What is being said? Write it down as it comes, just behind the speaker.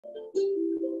Good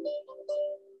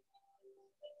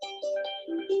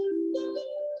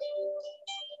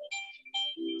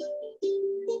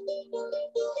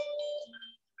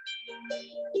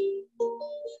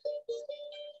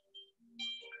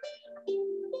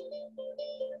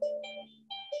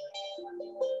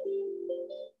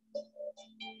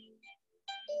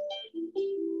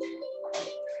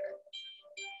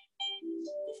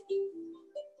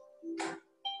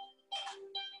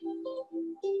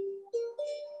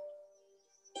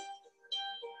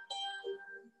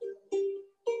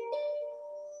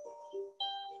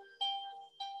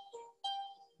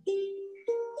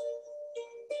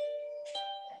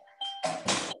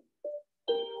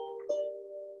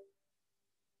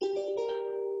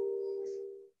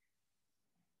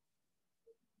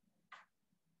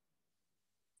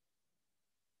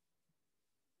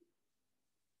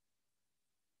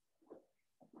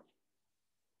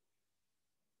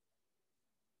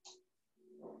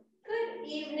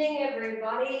evening,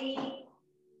 everybody.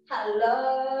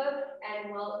 Hello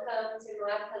and welcome to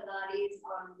my Pilates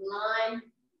online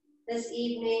this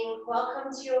evening.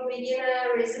 Welcome to your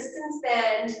beginner resistance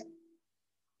band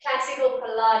classical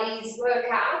Pilates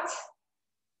workout.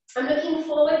 I'm looking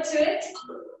forward to it.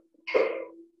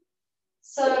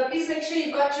 So please make sure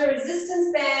you've got your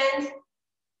resistance band.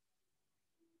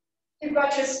 You've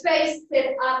got your space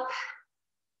set up.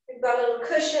 You've got a little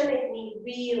cushion if need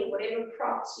be, or whatever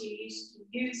props you're used to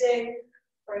using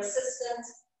for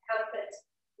assistance, comfort.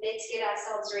 Let's get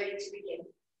ourselves ready to begin.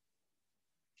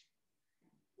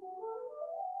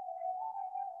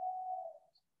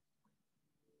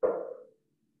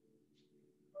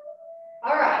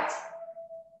 All right.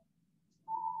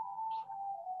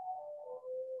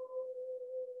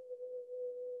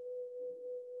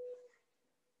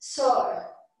 So,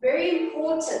 very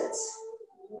important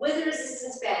with a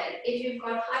resistance band, if you've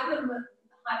got hypermobility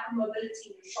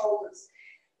in your shoulders,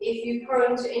 if you're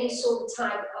prone to any sort of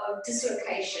type of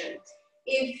dislocation,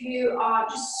 if you are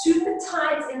just super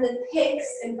tight in the pecs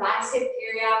and bicep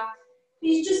area,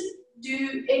 please just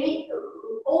do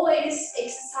always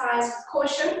exercise with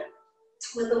caution,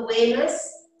 with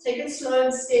awareness. Take it slow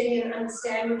and steady and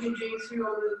understand what you're doing through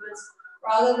your movements,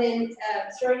 rather than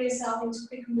throwing yourself into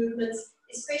quick movements,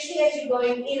 especially as you're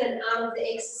going in and out of the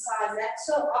exercise. That's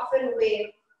so often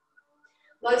where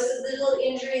most of the little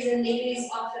injuries and injuries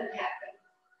often happen.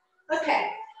 Okay,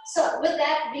 so with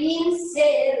that being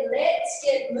said, let's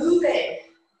get moving.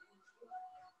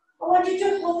 I want you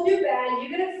to hold your band.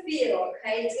 You're going to feel,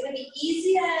 okay? It's going to be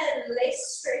easier and less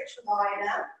stretch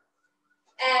wider,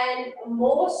 and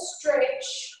more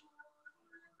stretch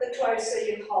the closer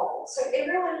you hold. So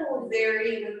everyone will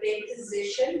vary with their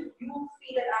position. You will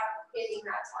feel it out depending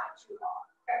how tight you are.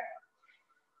 Okay.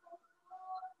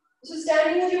 So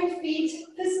standing with your feet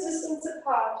this distance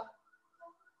apart.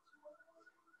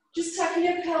 Just tucking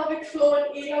your pelvic floor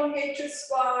and elongate your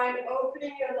spine,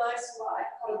 opening your nice wide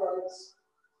collarbones.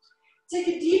 Take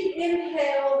a deep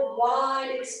inhale,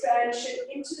 wide expansion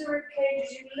into the ribcage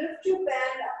as you lift your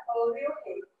band up over your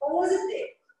head. Pause it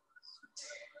there.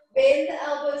 Bend the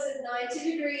elbows at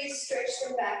 90 degrees, stretch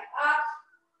them back up,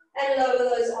 and lower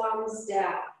those arms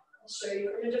down. I'll show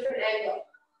you from a different angle.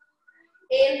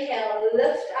 Inhale,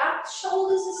 lift up,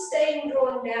 shoulders are staying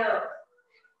drawn down.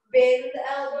 Bend the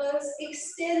elbows,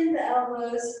 extend the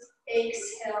elbows,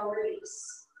 exhale,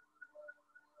 release.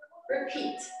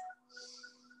 Repeat.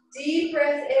 Deep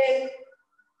breath in,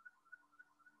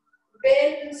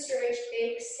 bend and stretch,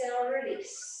 exhale,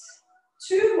 release.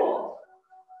 2 more.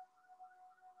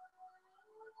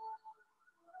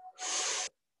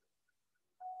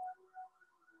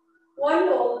 One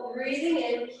more, breathing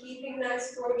in, keeping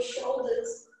nice broad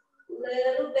shoulders,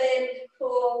 little bend,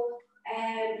 pull,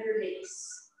 and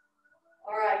release.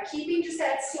 All right, keeping just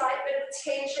that slight bit of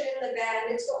tension in the band.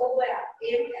 Let's go all the way up.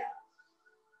 Inhale.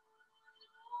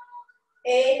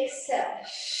 Exhale.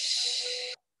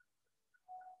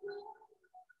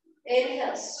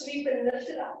 Inhale, sweep and lift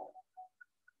it up.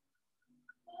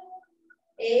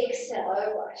 Exhale,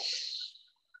 over.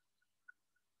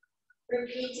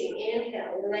 Repeating,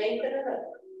 inhale, lengthen it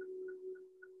up.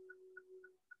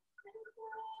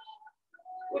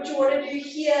 What you want to do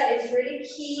here is really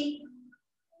keep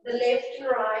the left and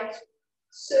right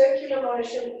circular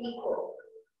motion equal.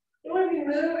 You want to be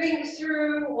moving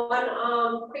through one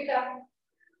arm quicker,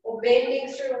 or bending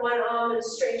through one arm and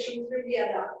stretching through the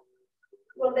other.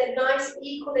 You want that nice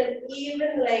equal and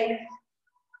even length.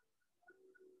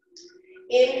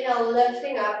 Inhale,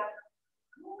 lifting up.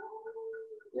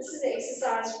 This is an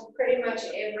exercise for pretty much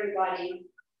everybody,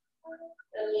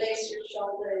 unless your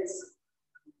shoulder is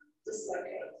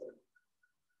dislocated.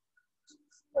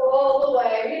 All the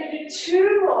way. We're going to do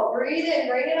 2 more. Breathe in,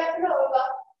 bring it up and over.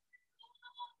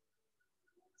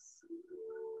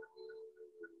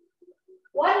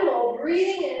 One more.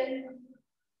 Breathing in.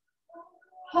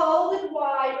 Hold it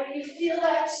wide when you feel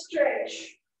that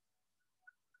stretch.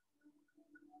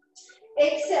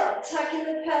 Exhale, tucking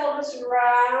the pelvis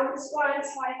round the spine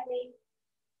slightly.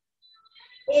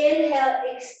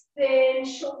 Inhale, extend,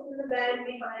 shorten the band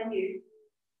behind you.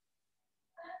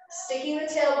 Sticking the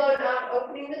tailbone out,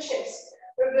 opening the chest.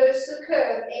 Reverse the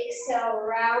curve. Exhale,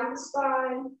 round the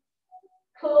spine.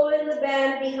 Pull in the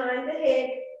band behind the head.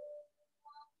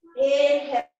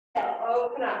 Inhale,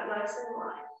 open up, nice and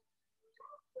wide.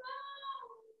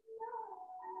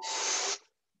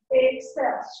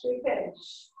 Exhale, sweep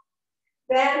finish.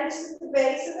 Band is at the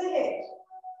base of the head.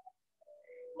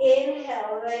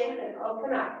 Inhale, lengthen,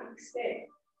 open up, extend.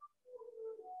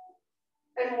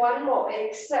 And one more,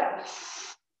 exhale.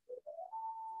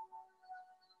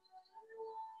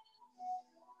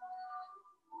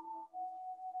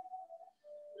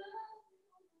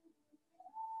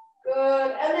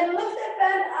 Good, and then lift that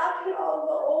band up and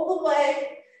over all the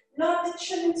way. Not the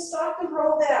chin, start to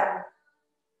roll down.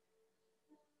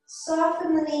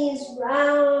 Soften the knees,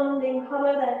 rounding,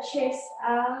 hollow that chest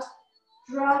out.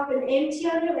 Drop and empty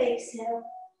on your exhale.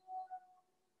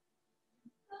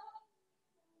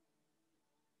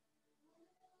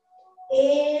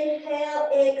 Inhale,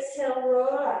 exhale,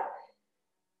 roll up.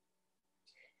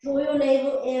 Draw your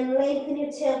navel in, lengthen your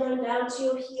tailbone down to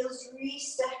your heels,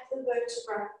 restack the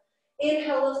vertebra.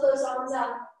 Inhale, lift those arms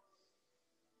up.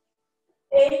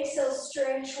 Exhale,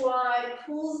 stretch wide,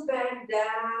 pull the back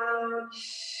down.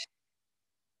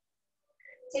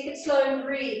 Take it slow and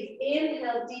breathe.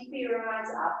 Inhale, deeply rise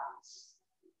up.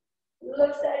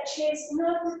 Lift that chest,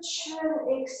 not the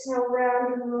chin. Exhale,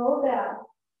 round and roll down.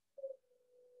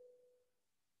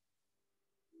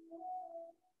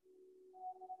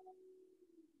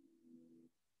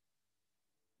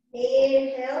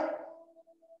 Inhale.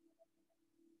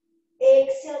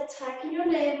 Exhale, tucking your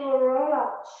navel, roll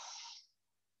up.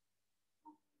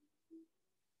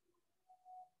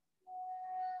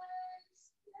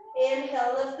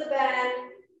 Inhale, lift the band.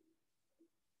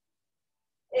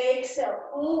 Exhale,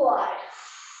 pull wide.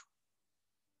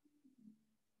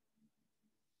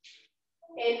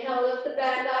 Inhale, lift the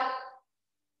band up.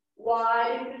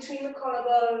 Wide in between the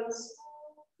collarbones.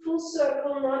 Full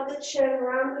circle, not the chin,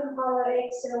 round and hollow.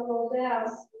 Exhale, roll down.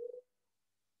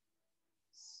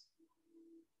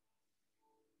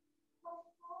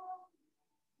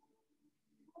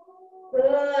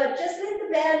 Good. Just let the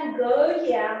band go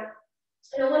here.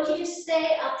 And I want you to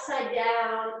stay upside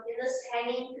down in this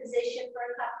hanging position for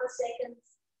a couple of seconds.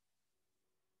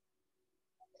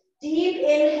 Deep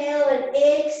inhale and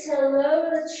exhale, lower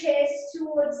the chest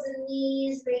towards the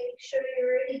knees, making sure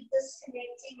you're really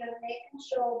disconnecting your neck and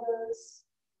shoulders.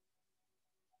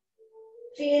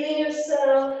 Feeling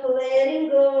yourself letting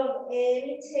go of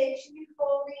any tension you're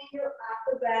holding in your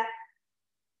upper back.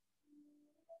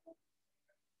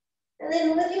 And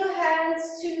then with your hands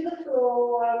to the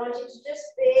floor, I want you to just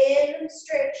bend and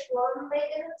stretch one leg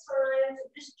at a time, so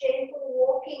just gentle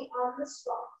walking on the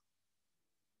spot.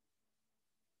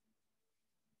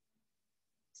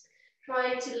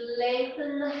 Trying to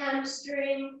lengthen the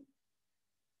hamstring,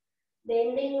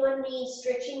 bending one knee,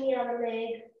 stretching the other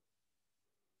leg.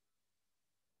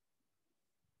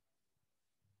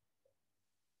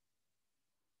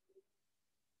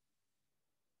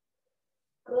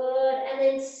 Good, and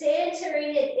then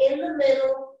centering it in the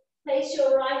middle. Place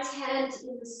your right hand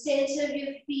in the center of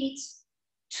your feet.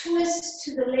 Twist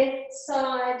to the left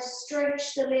side,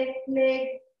 stretch the left leg.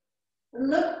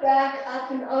 Look back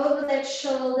up and over that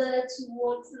shoulder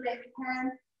towards the left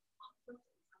hand.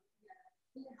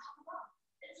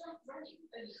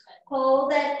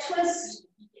 Hold that twist.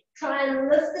 Try and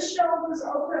lift the shoulders,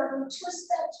 open up and twist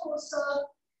that torso.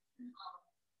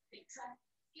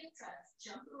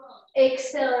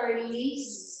 Exhale,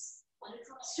 release.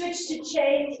 Switch to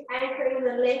change, anchoring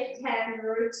the left hand,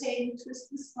 rotating, twist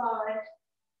the spine.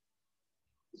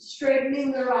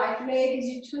 Straightening the right leg as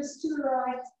you twist to the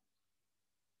right.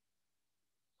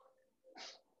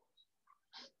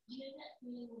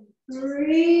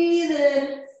 Breathe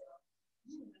in.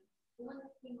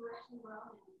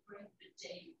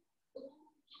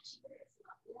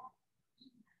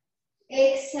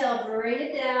 Exhale, bring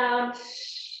it down.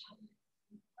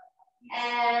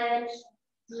 And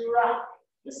drop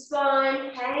the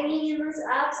spine, hanging in this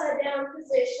upside down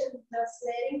position, just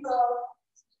letting go.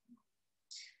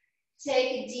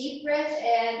 Take a deep breath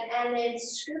in and then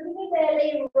scoop your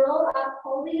belly, roll up,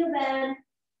 holding your band.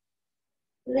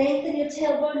 Lengthen your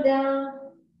tailbone down.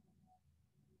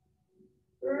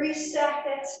 Restack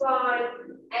that spine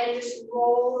and just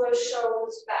roll those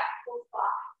shoulders back for 5.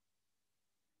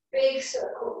 Big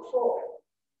circle, 4.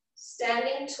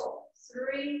 Standing tall,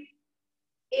 3.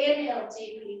 Inhale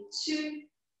deeply, 2.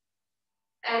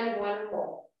 And 1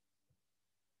 more.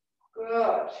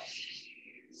 Good.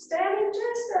 Standing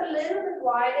just a little bit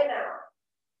wider now.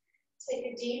 Take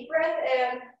a deep breath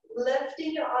in,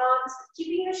 lifting your arms,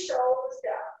 keeping your shoulders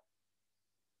down.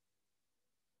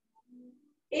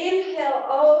 Inhale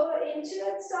over into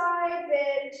that side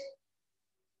bend.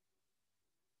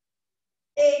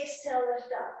 Exhale,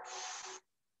 lift up.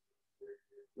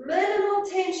 Minimal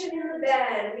tension in the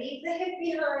band. Leave the hip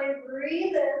behind,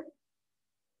 breathe in.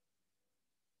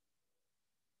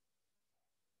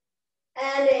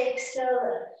 And exhale,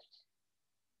 lift.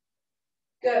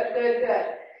 Good, good, good.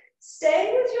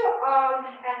 Stay with your arm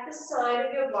at the side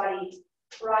of your body.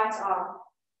 Right arm.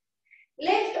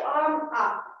 Left arm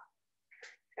up.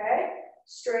 Okay?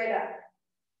 Straight up.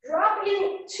 Drop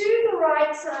in to the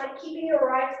right side, keeping your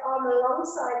right arm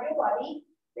alongside your body.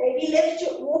 Maybe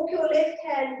walk your left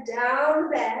hand down the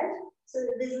band so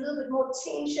that there's a little bit more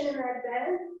tension in that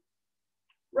band.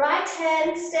 Right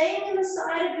hand staying in the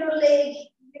side of your leg,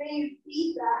 giving your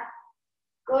feet back.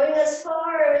 Going as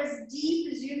far or as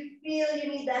deep as you feel you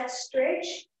need that stretch.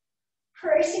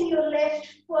 Pressing your left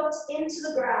foot into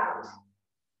the ground.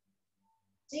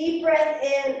 Deep breath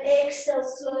in, exhale,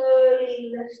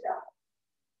 slowly lift up.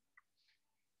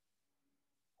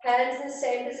 Hands in the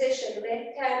same position,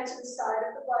 left hand to the side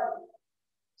of the body.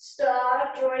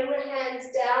 Start drawing the hands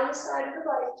down the side of the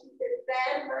body. Keep the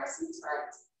band nice and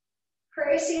tight.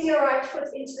 Pressing your right foot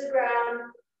into the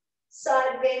ground.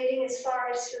 Side bending as far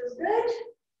as feels good.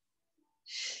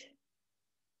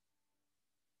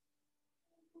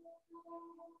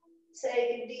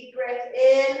 Take a deep breath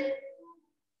in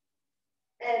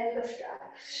and lift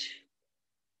up.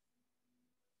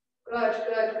 Good,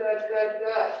 good, good, good,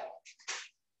 good.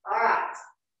 All right.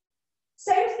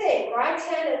 Same thing, right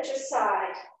hand at your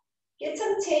side. Get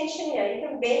some tension here. You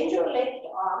can bend your left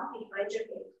arm behind your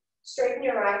head. Straighten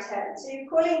your right hand. So you're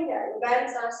pulling here, your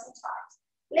band's nice and tight.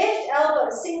 Left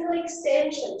elbow, single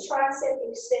extension, tricep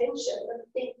extension,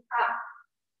 lifting up.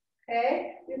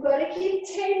 Okay? You've got to keep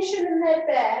tension in that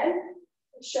band.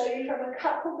 I'll show you from a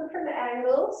couple different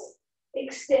angles.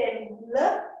 Extend,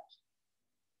 lift.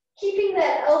 Keeping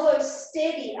that elbow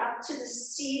steady up to the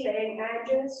ceiling and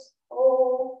just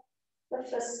pull the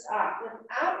fist up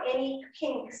without any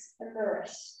kinks in the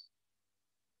wrist.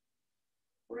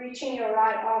 Reaching your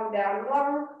right arm down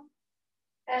long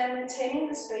and maintaining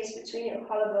the space between your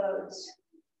collarbones.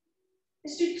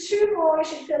 Let's do 2 more. You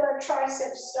should feel our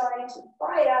triceps starting to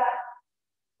fire.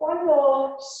 1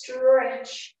 more,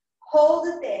 stretch. Hold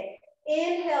it there.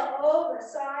 Inhale over,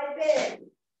 side bend.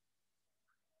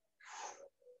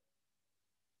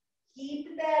 Keep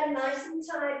the band nice and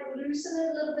tight. Loosen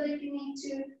it a little bit if you need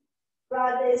to.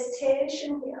 But there's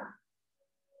tension here.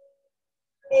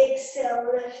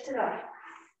 Exhale, lift it up.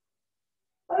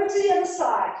 Over to the other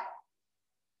side.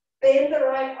 Bend the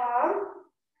right arm.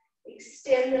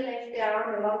 Extend the left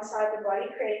down alongside the body,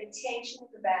 creating tension in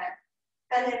the band.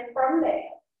 And then from there,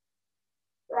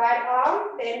 right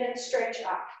arm, bend and stretch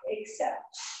up. Exhale.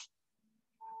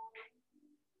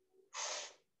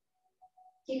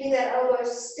 Keeping that elbow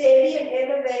steady and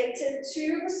elevated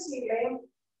to the ceiling,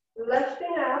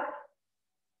 lifting up,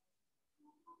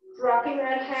 dropping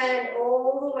that hand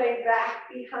all the way back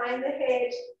behind the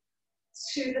head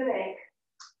to the neck.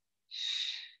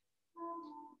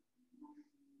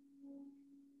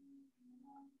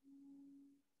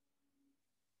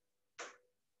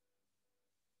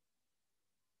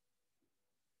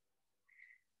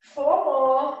 Four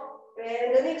more,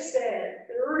 bend and extend.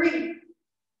 3.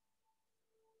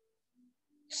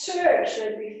 2,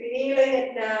 should be feeling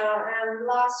it now. And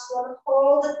last one,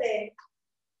 hold it there.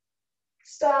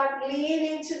 Start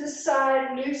leaning to the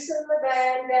side, loosen the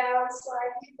band down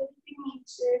slightly if you need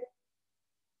to.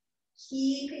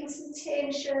 Keeping some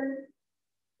tension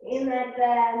in that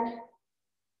band.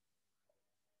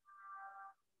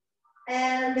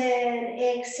 And then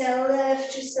exhale,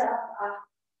 lift yourself up.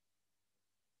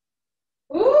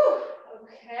 Ooh,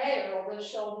 okay, roll the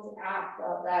shoulders out,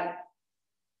 well done.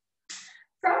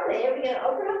 From there, we're going to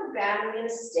open up the band. We're going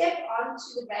to step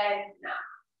onto the band now,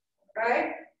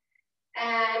 right?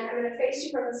 And I'm going to face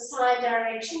you from the side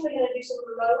direction. We're going to do some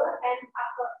lower and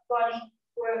upper body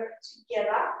work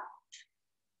together.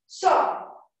 So,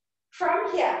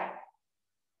 from here,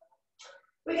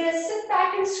 we're going to sit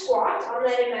back and squat on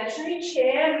that imaginary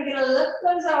chair. We're going to lift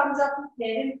those arms up with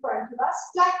head in front of us,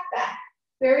 flat back.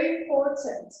 Very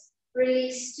important.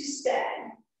 Release to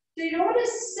stand. So you don't want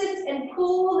to sit and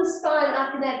pull the spine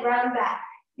up in that round back.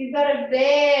 You've got to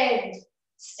bend.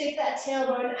 Stick that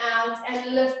tailbone out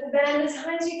and lift the band as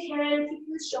high as you can. Keep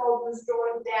the shoulders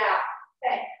drawn down.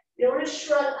 Okay. You don't want to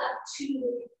shrug up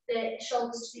to the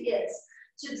shoulders to the ears.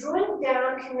 So drawing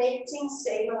down, connecting,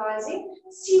 stabilizing.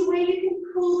 See where you can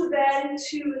pull the band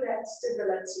to that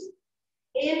stability.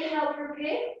 Inhale,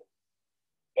 prepare.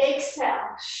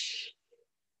 Exhale.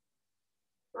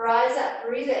 Rise up,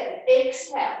 breathe in.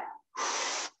 Exhale.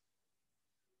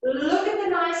 Look at the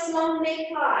nice long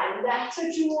neckline. That's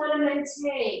what you want to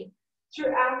maintain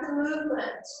throughout the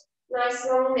movement. Nice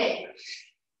long neck.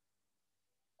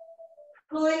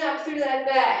 Pulling up through that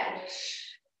band.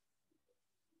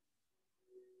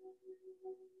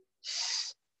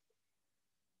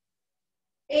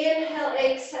 Inhale,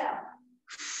 exhale.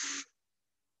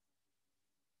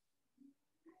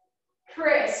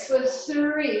 Press for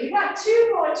 3. We've got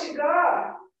 2 more to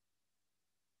go.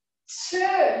 2.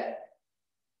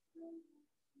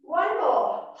 1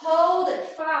 more. Hold it.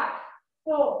 5,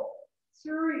 4,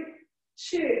 3,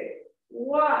 2,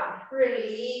 1.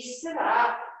 Release it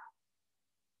up.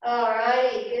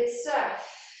 Alrighty, good stuff.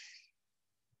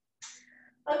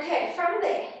 Okay, from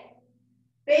there,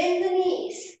 bend the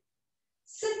knees.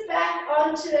 Sit back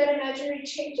onto that imaginary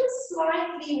chair. Just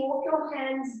slightly walk your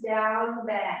hands down the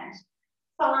band.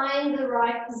 Find the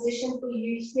right position for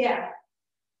you here.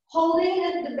 Holding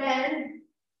at the band,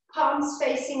 palms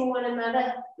facing one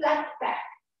another, flat back.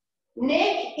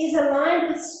 Neck is aligned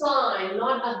with spine,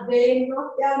 not a big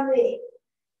knock down there.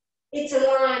 It's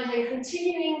aligned and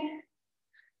continuing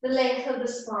the length of the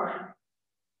spine.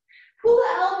 Pull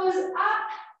the elbows up,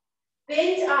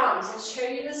 bent arms. I'll show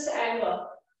you this angle.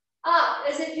 Up,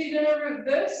 as if you're going to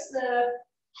reverse the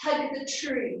hug the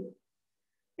tree.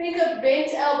 Think of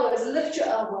bent elbows, lift your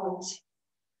elbows,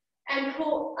 and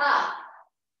pull up.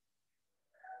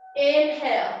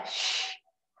 Inhale.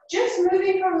 Just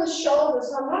moving from the shoulders,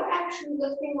 so I'm not actually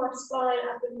lifting my spine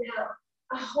up and down.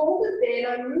 I hold it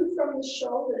there and I move from the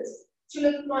shoulders to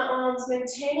lift my arms,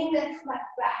 maintaining that flat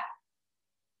back.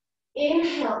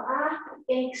 Inhale, up,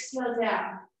 exhale,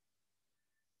 down.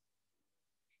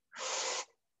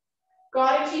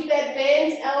 Got to keep that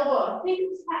bent elbow. Think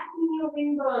of flattening your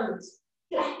wing bones,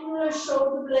 flattening your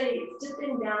shoulder blades,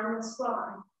 dipping down the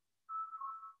spine.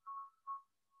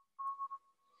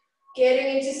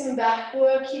 Getting into some back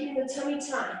work, keeping the tummy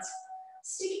tight.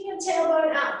 Sticking your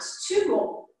tailbone out. 2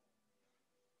 more.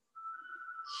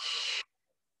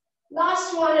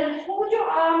 Last one, and hold your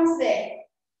arms there.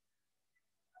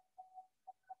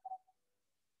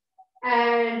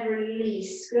 And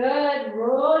release. Good.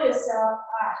 Roll yourself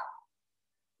up.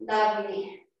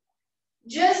 Lovely.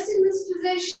 Just in this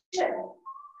position,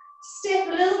 step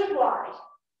a little bit wide.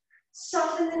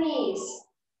 Soften the knees.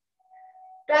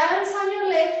 Balance on your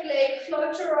left leg,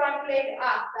 float your right leg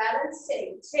up,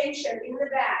 balancing, tension in the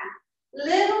band.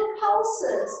 Little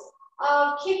pulses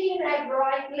of kicking that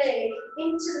right leg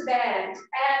into the band,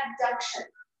 abduction.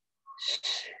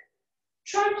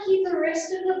 Try and keep the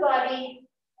rest of the body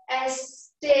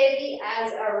as steady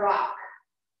as a rock.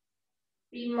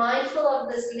 Be mindful of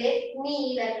this left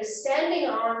knee that you're standing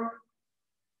on,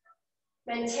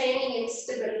 maintaining its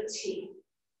stability.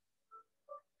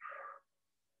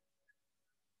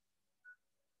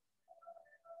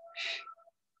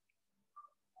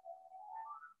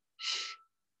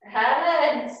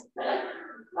 Hands.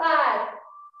 5,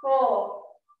 4,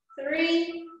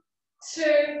 3,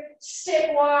 2.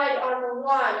 Step wide on the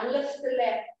 1. Lift the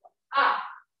left up.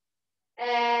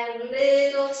 And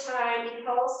little tiny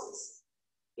pulses.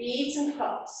 Beats and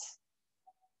pulse.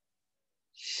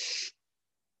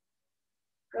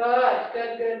 Good,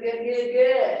 good, good, good, good,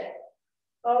 good.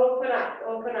 Open up,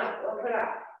 open up, open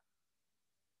up.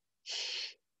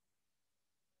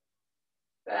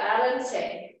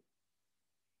 Balancing.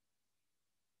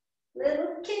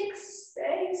 Little kicks,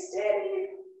 stay steady.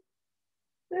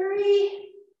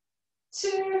 3,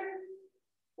 2,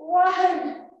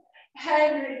 1.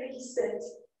 And release it.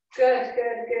 Good,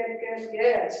 good, good, good,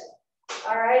 good.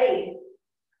 Alrighty.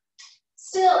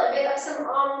 Still a bit of some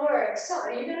arm work. So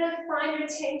you're going to find your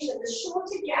tension. The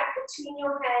shorter gap between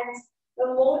your hands, the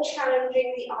more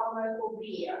challenging the arm work will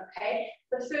be, okay?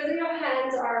 The further your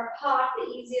hands are apart,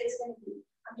 the easier it's going to be.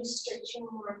 I'm just stretching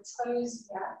my toes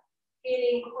here.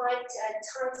 Feeling quite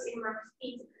tight in my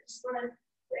feet. I just want to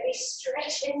really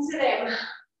stretch into them.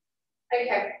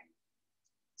 Okay.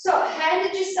 So, hand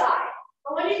at your side.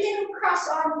 I want you to think of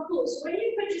cross-arm pull. So when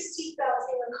you put your seatbelt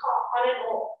in the car, on and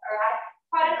off, all right?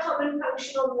 Quite a common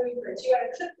functional movement. You got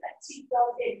to clip that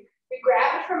seatbelt in. You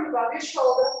grab it from above your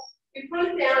shoulder, you pull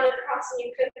it down across, and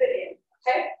you clip it in.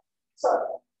 Okay?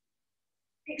 So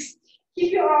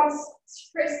Keep your arms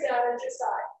pressed down at your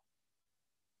side.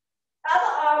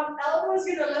 Other arm, elbow is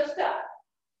going to lift up.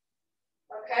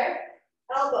 Okay?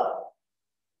 Elbow.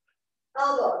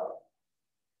 Elbow.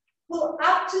 Pull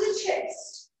up to the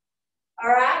chest.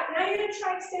 Alright? Now you're going to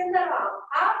try to extend that arm.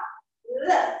 Up,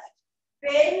 lift,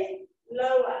 bend,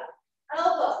 lower.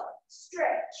 Elbow,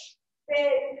 stretch,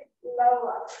 bend,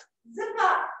 lower. Zip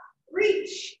up,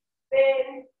 reach,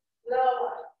 bend,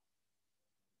 lower.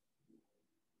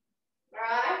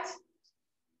 Alright?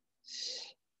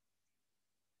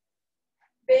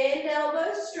 Bend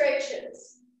elbow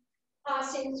stretches.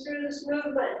 Passing through this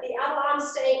movement. The other arm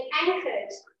staying anchored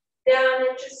down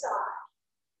at your side.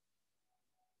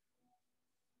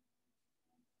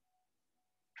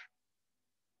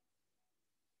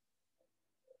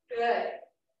 Good.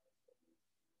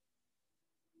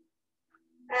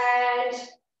 And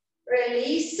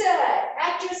release it.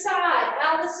 At your side,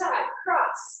 other side,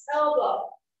 cross, elbow.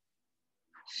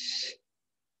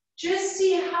 Just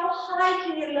see how high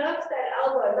can you lift that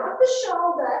elbow, not the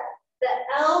shoulder, the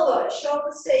elbow.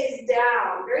 Shoulder stays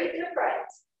down, very different.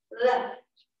 Lift,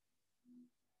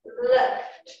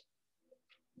 lift.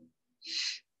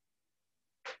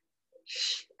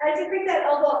 As you bring that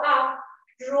elbow up,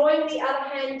 drawing the other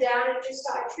hand down at your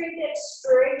side, create that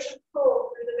stretch and pull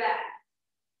through the back.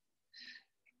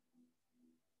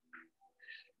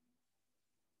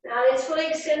 Now let's fully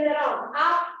extend that arm.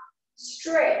 Up,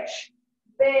 stretch,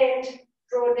 bend,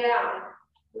 draw down,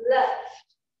 lift,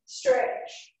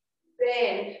 stretch,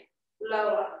 bend,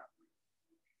 lower.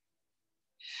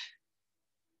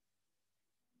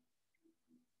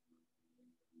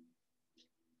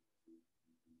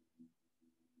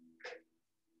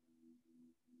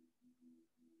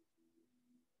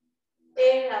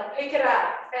 Inhale, pick it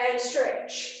up and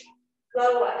stretch,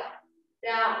 lower,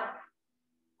 down.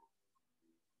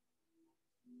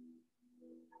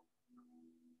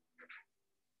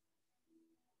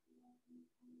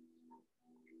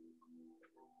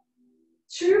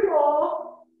 Two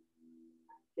more.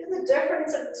 Here's the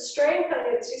difference of the strength on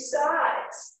your two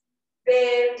sides.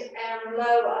 Bend and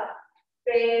lower.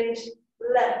 Bend,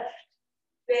 lift.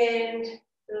 Bend,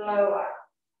 lower.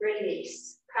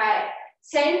 Release. Okay.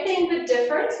 Same thing but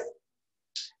different.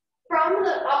 From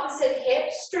the opposite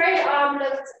hip, straight arm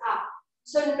lifts up.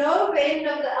 So no bend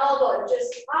of the elbow,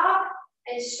 just up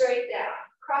and straight down.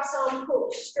 Cross arm pull,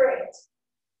 straight.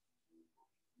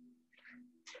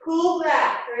 Pull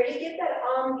back. Really get that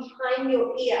arm behind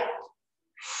your ear.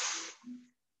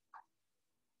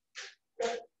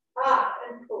 Lift up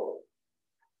and pull.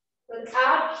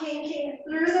 Without kinking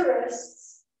through the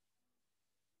wrists.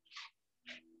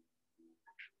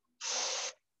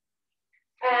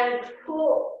 And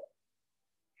pull.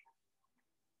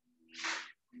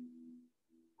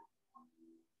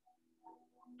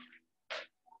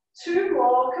 Two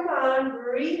more. Come on.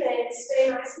 Breathe in. Stay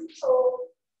nice and tall.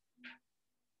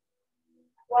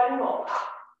 One more, up.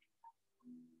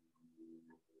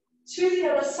 To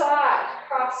the other side,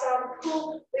 cross arm,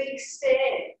 pull,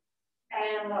 extend,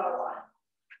 and lower.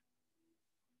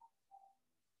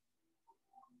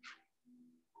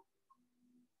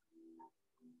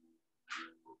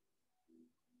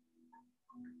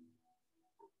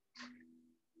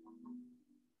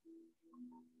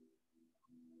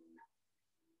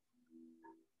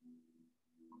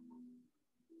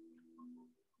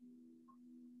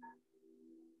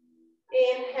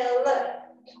 Inhale, lift.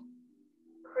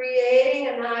 Creating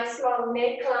a nice long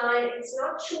neckline. It's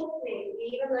not shortening,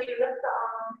 even though you lift the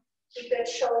arm, keep that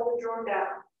shoulder drawn down.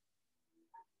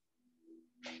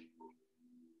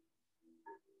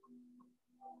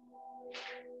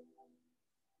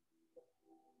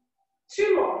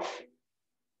 Two more.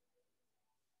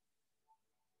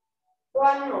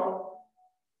 One more.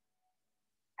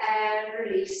 And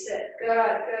release it. Good,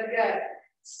 good, good.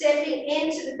 Stepping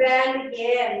into the band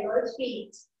again, both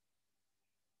feet.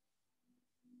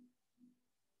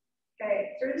 Okay,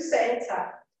 through the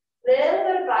center. Little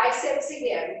bit of biceps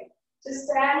again. Just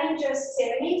standing just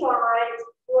 75.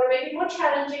 Or maybe more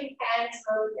challenging, hands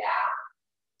go down.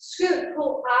 Scoot,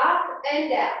 pull up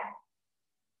and down.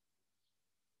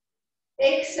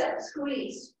 Exhale,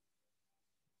 squeeze.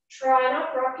 Try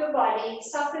not to rock your body,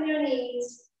 soften your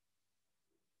knees.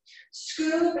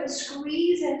 Scoop and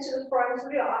squeeze into the front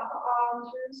of your upper arm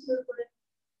through this movement.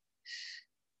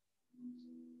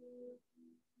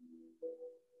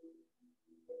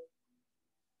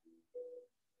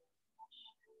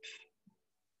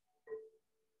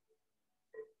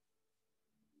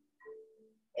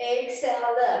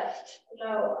 Exhale, lift,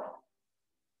 lower.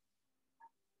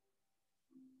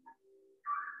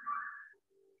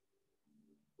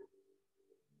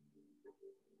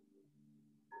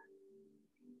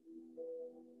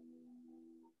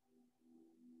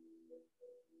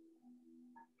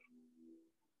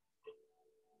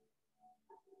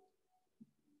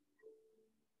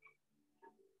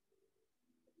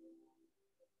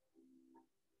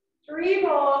 3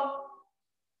 more.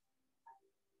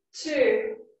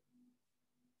 2.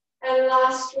 And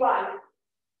last one.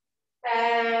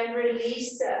 And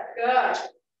release it. Good.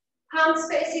 Palms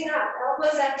facing up,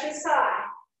 elbows at your side.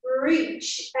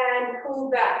 Reach and pull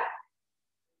back.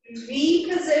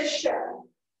 V position.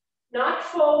 Not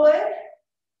forward.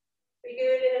 We do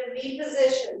it in a V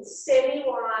position.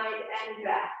 Semi-wide and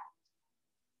back.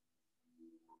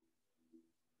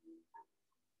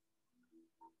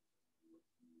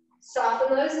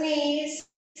 Soften those knees.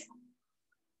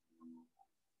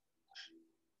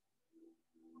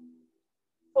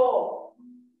 Four.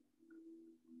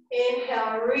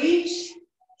 Inhale, reach,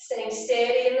 staying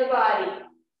steady in the body.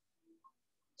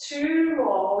 2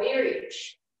 more, we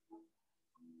reach.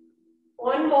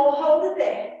 1 more, hold it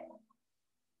there.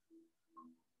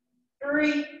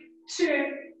 3, 2,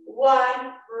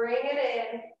 1, bring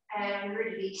it in and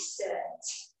release it.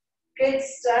 Good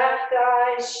stuff,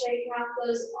 guys. Shake out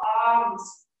those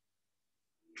arms.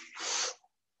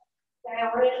 Okay, I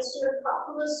want to just do a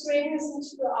couple of swings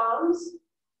into the arms.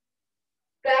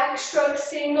 Backstroke,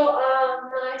 single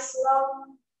arm, nice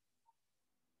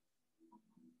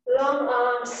long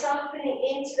arm, softening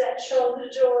into that shoulder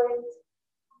joint.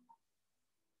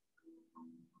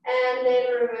 And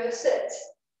then reverse it.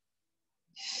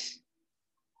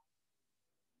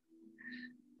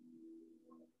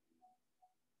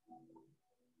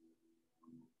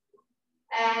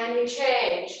 And we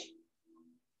change.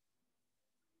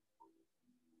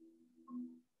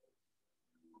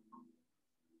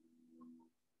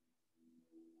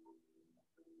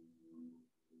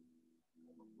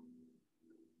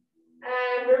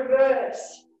 And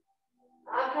reverse.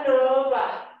 Up and over.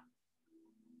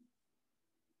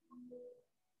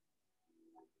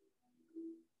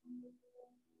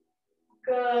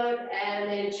 Good. And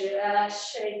then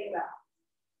just shake it up.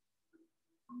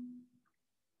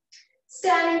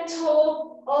 Standing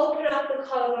tall, open up the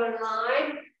collarbone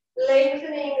line,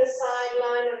 lengthening the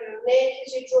sideline of your neck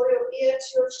as you draw your ear to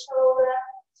your shoulder.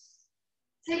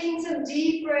 Taking some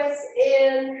deep breaths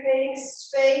in, creating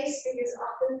space, because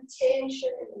often tension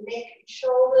in the neck and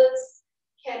shoulders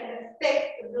can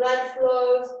affect the blood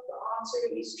flow, the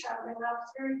arteries traveling up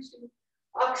through to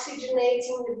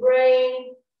oxygenating the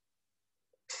brain.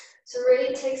 So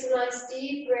really take some nice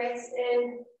deep breaths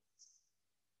in.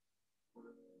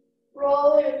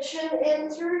 Roll your chin in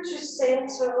through to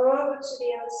center, over to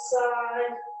the other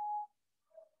side.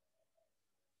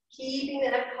 Keeping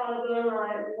that collarbone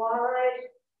line wide.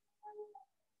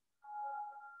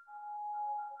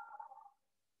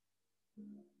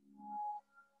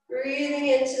 Breathing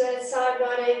into that side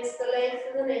body, into the length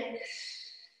of the neck.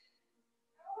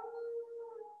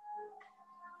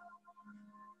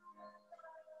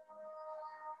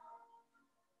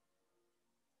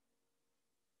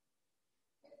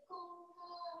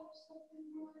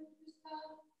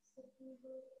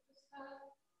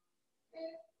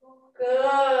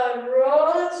 Good.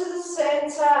 Roll it to the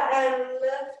center and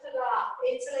lift it up.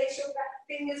 Interlace your back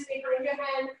fingers behind your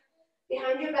hand,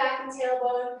 behind your back and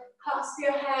tailbone. Clasp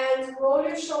your hands, roll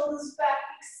your shoulders back,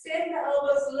 extend the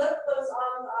elbows, lift those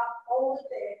arms up, hold it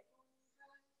there.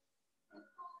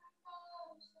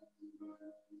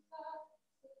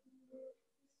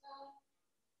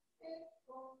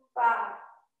 5,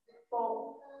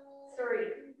 4, 3,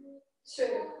 2,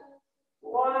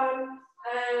 1,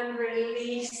 and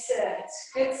release it.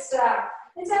 Good stuff.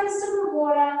 Let's have a sip of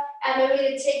water, and then we're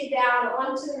going to take it down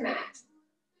onto the mat.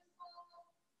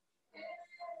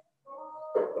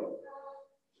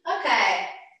 Okay.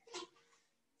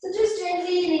 So just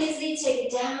gently and easily take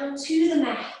it down to the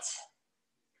mat.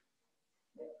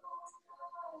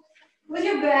 With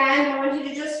your band, I want you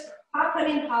to just pop it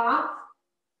in half,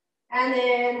 and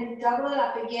then double it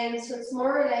up again, so it's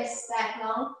more or less that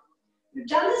long. We've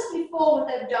done this before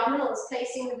with abdominals,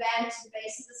 placing the band to the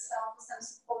base of the skull for some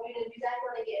support. You're going to do that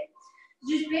one again.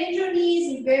 Just bend your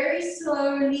knees and very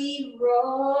slowly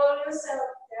roll yourself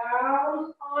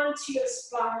down onto your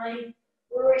spine.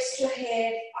 Rest your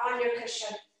head on your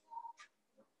cushion.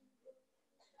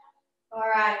 All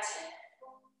right.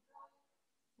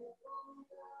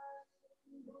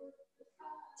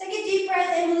 Take a deep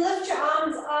breath in, lift your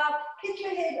arms up, pick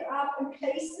your head up, and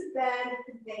place the band at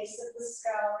the base of the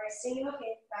skull, resting your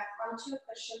head back onto your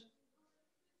cushion.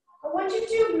 I want you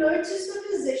to notice the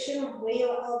position of where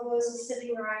your elbows are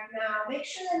sitting right now. Make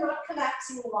sure they're not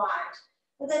collapsing wide,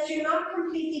 but that you're not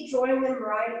completely drawing them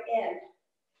right in.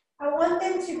 I want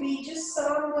them to be just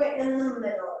somewhere in the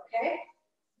middle, okay?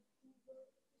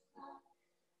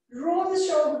 Draw the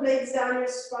shoulder blades down your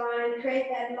spine, create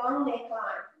that long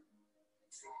neckline.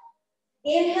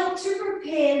 Inhale to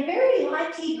prepare, and very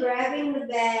lightly grabbing the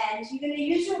band. You're going to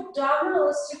use your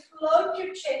abdominals to float your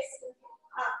chest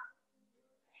up.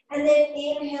 And then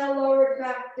inhale, lower it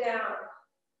back down.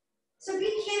 So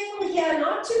be careful here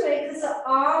not to make this an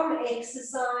arm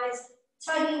exercise,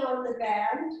 tugging on the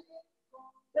band,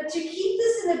 but to keep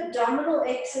this an abdominal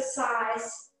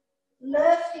exercise,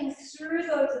 lifting through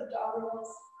those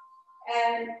abdominals,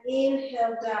 and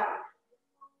inhale down.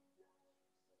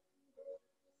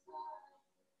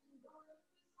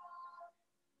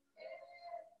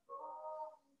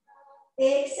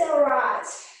 Exhale,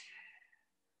 rise.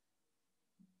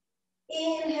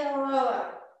 Inhale,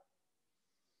 lower.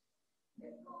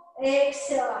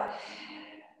 Exhale.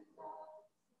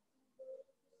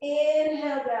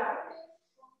 Inhale down.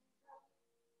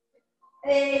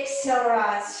 Exhale,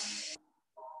 rise.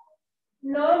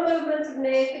 No movement of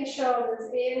neck and shoulders.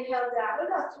 Inhale down. We've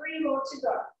got 3 more to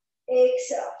go.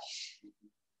 Exhale.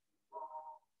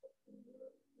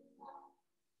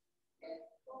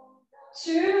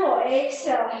 Two more.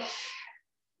 Exhale.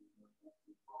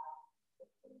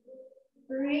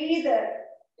 Breathe in.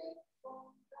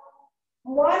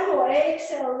 One more.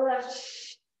 Exhale.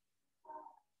 Lift.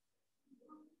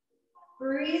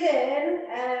 Breathe in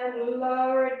and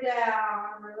lower it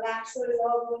down. Relax those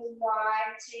elbows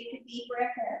wide. Take a deep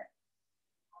breath in.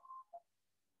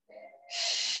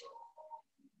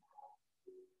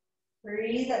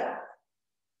 Breathe it out.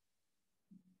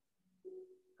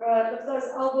 Good. Lift those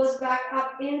elbows back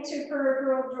up into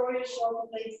peripheral. Draw your shoulder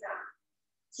blades down.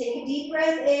 Take a deep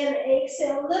breath in.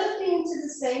 Exhale. Lifting into the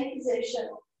same position.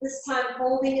 This time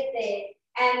holding it there.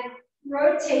 And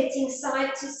rotating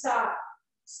side to side.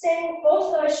 Staying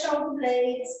off those shoulder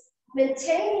blades.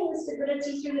 Maintaining the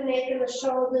stability through the neck and the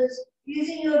shoulders.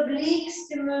 Using your obliques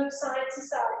to move side to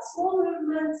side. Small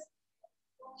movements.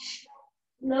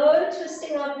 No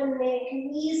twisting of the neck.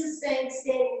 Knees are staying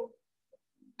steady.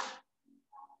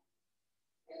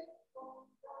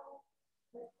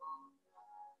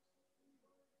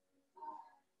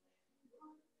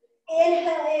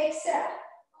 Inhale, exhale.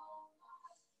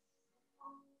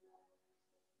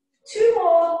 2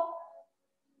 more.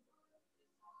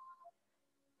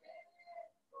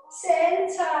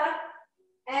 Center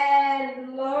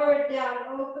and lower it down.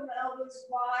 Open the elbows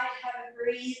wide. Have a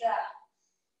breather.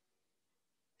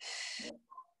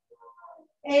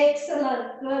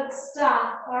 Excellent. Good stuff.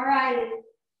 All right.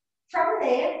 From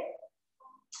there,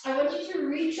 I want you to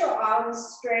reach your arms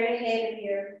straight ahead of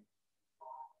you.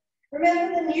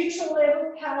 Remember the neutral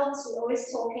level pelvis, we're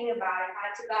always talking about it. How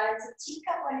to balance a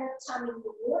teacup on your tummy.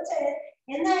 The water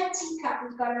in that teacup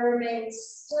is going to remain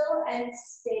still and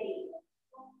steady.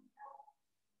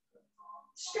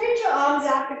 Stretch your arms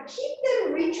out, but keep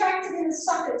them retracted in the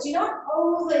sockets. You're not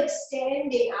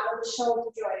overextending out of the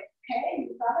shoulder joint, okay?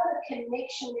 You've got a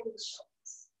connection in the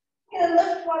shoulders. You're going to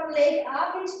lift one leg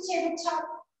up into tabletop,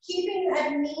 keeping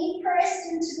that knee pressed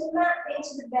into the mat,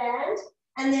 into the band,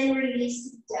 and then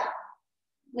release it down.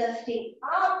 Lifting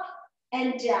up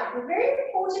and down. But very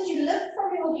important, you lift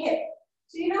from your hip.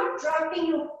 So you're not dropping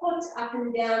your foot up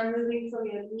and down, moving from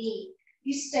your knee.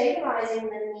 You're stabilizing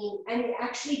the knee, and you're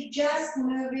actually just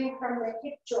moving from the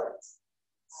hip joints.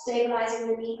 Stabilizing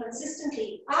the knee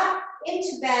consistently. Up,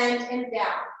 into band, and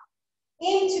down.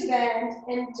 Into band,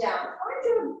 and down. Find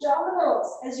your abdominals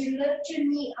as you lift your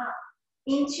knee up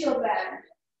into your band.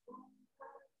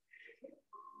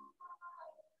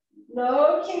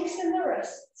 No kinks in the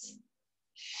wrists.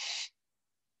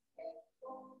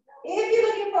 If you're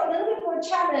looking for a little bit more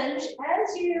challenge,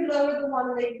 as you lower the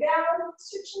one leg down,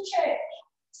 switch and change.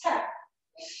 Tap.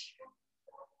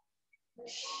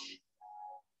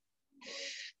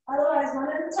 Otherwise, one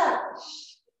at a time.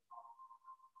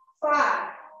 5,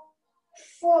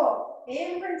 4,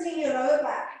 imprinting your lower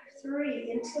back.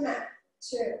 3, into the mat.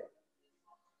 2,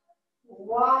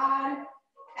 1,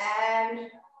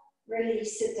 and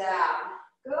release it down.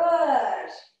 Good.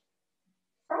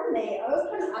 From there,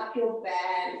 open up your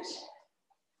band.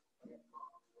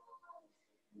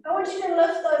 I want you to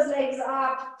lift those legs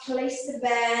up, place the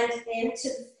band into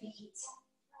the feet.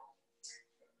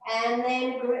 And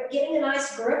then getting a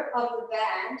nice grip of the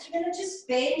band, you're going to just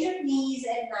bend your knees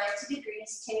at 90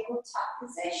 degrees, tabletop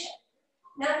position.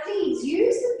 Now please,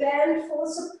 use the band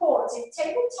for support. If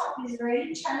tabletop is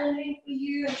really challenging for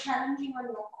you and challenging on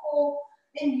your core,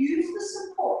 then use the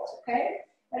support, okay?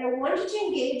 But I want you to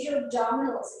engage your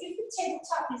abdominals. If the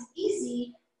tabletop is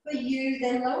easy for you,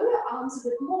 then lower your arms a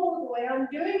bit more the way I'm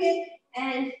doing it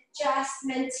and just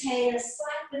maintain a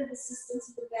slight bit of assistance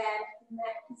of the band in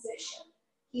that position.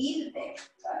 Keep it there.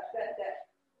 Good, good, good.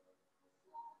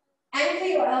 Anchor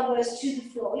your elbows to the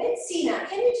floor. Let's see now.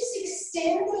 Can you just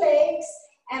extend the legs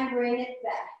and bring it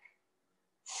back.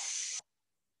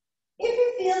 If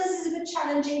you feel this is a bit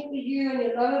challenging for you on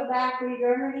your lower back, or you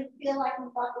don't really feel like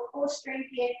you've got the core strength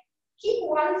yet, keep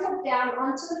one foot down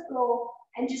onto the floor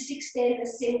and just extend a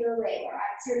single leg, all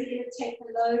right? So we're going to take the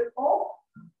load off.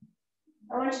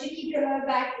 I want you to keep your lower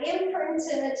back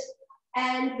imprinted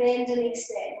and bend and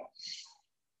extend.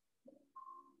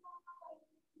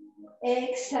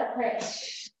 Exhale,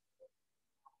 press.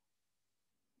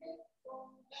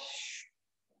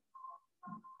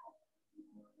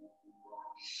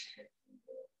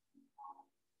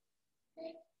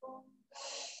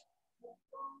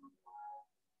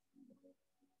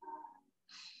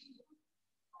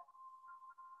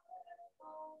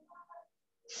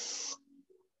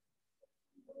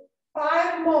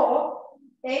 5 more.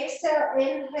 Exhale,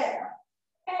 inhale.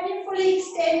 Can you fully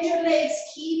extend your legs,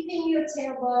 keeping your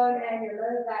tailbone and your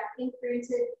lower back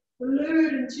imprinted,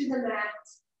 glued into the mat.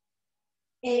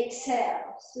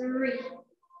 Exhale. 3,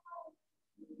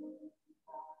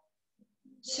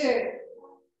 2,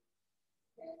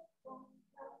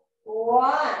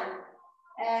 1.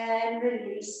 And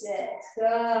release it.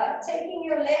 Good. Taking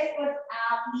your left foot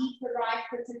out, leave the right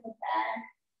foot in the band.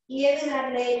 Giving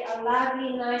that leg a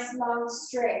lovely, nice, long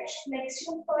stretch. Flex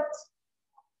your foot.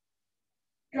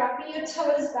 Dropping your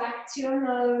toes back to your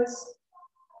nose.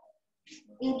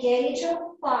 Engage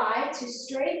your thigh to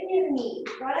straighten your knee.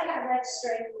 You've got to have that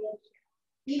straight leg.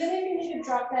 Even if you need to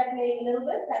drop that leg a little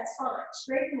bit, that's fine.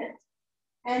 Straighten it.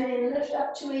 And then lift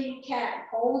up to where you can.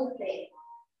 Hold the leg.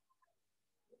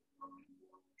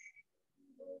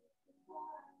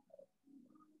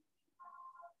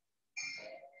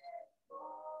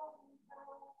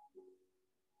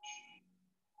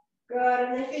 Good,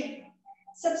 and if you're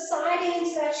subsiding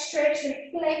into that stretch, and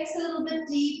flex a little bit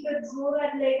deeper, draw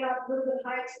that leg up a little bit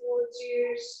high towards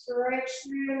you, stretch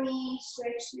through your knee,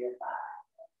 stretch through your thigh.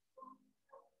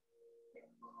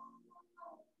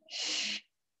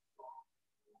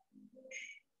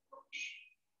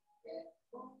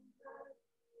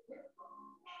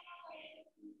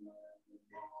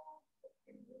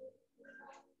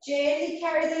 Gently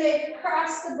carry the leg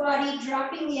across the body,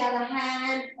 dropping the other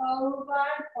hand over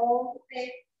and hold the leg.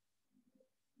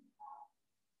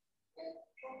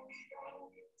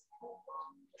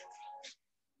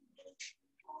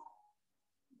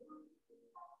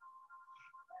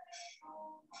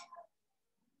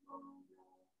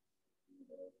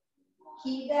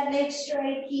 Keep that leg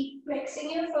straight, keep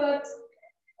flexing your foot.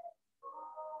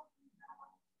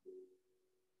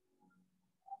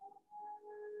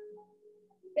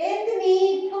 Bend the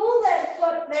knee, pull that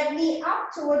foot, that knee up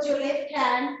towards your left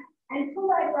hand, and pull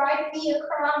that right knee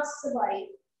across the body.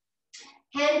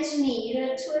 Hand to knee. You're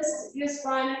going to twist your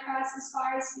spine across as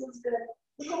far as feels good.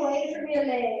 Look away from your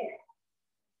leg.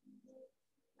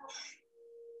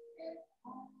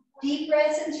 Deep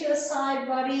breaths into your side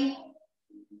body.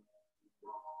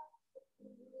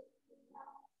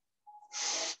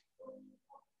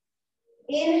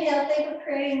 Inhale, think of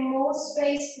creating more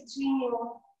space between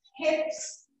your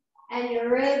hips and your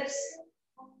ribs.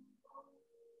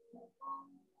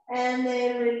 And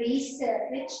then release it.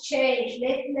 Let's change.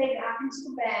 Left leg up into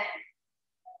the band.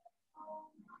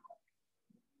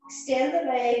 Extend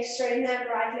the leg, straighten that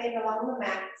right leg along the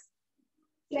mat.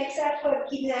 Flex that foot,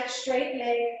 keeping that straight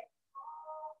leg.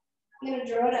 You're going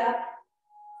to draw it up.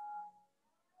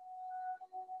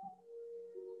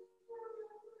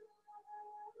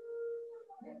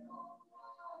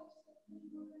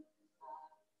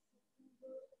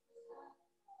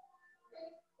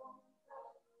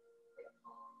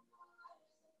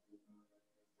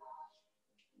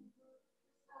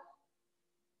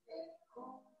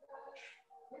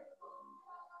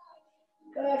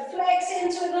 Good. Flex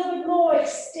into it a little bit more.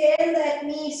 Extend that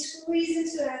knee. Squeeze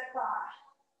into that thigh.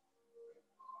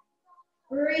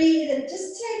 Breathe and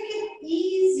just take it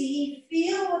easy.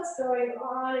 Feel what's going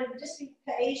on and just be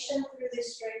patient through the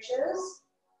stretches.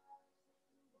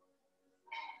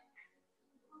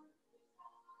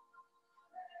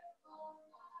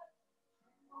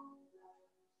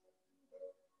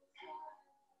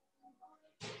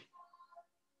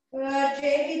 Good.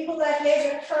 Gently pull that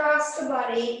leg across the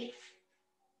body.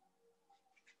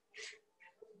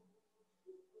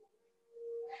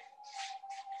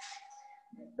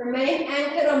 Remain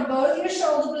anchored on both your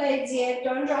shoulder blades here.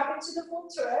 Don't drop into the full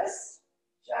twist.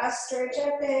 Just stretch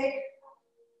that leg.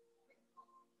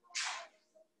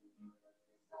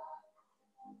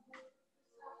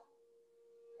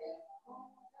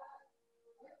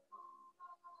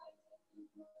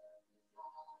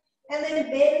 And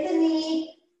then bend the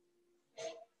knee.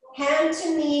 Hand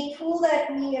to knee. Pull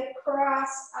that knee across,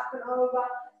 up and over.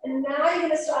 And now you're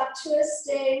going to start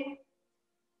twisting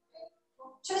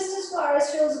Just as far as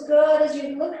feels good as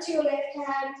you look to your left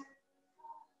hand,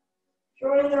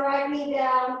 drawing the right knee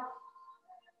down.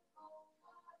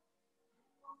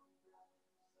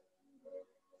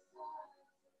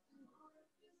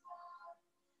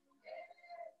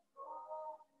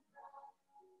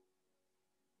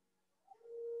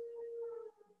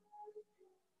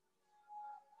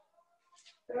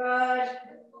 Good.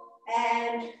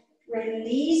 And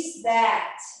release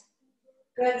that.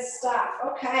 Good stuff.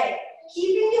 Okay.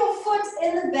 Keeping your foot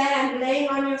in the band, laying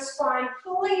on your spine,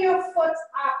 pulling your foot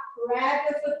up. Grab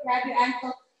your foot, grab your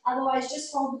ankle. Otherwise,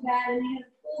 just hold the band and you're going to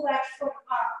pull that foot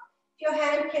up. If your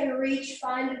hand can reach,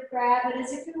 find it, grab it.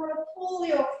 As if you want to pull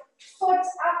your foot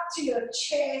up to your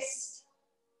chest.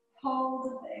 Hold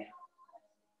it there.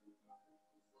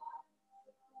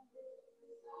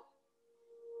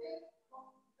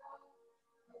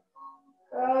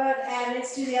 Good, and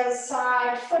let's do the other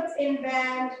side. Foot in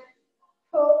band.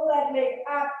 Pull that leg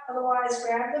up, otherwise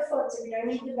grab the foot if you don't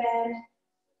need the band.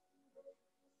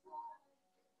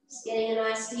 Just getting a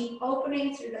nice deep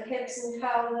opening through the hips and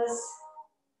pelvis.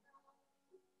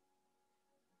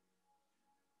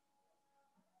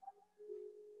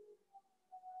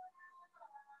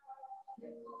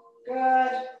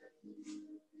 Good.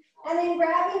 And then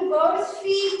grabbing both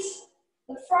feet,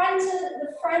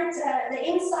 the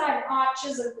inside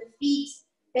arches of the feet,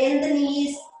 bend the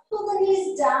knees, pull the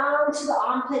knees down to the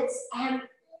armpits and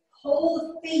pull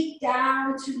the feet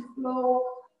down to the floor.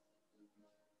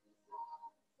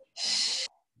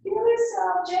 Feel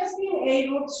yourself just being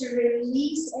able to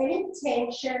release any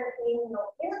tension in your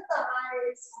inner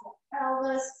thighs, your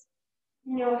pelvis,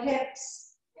 in your hips.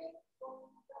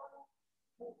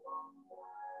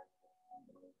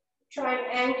 Try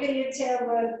and anchor your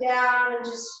tailbone down and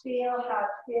just feel how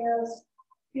it feels.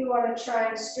 If you want to try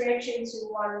and stretch into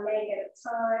one leg at a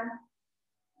time.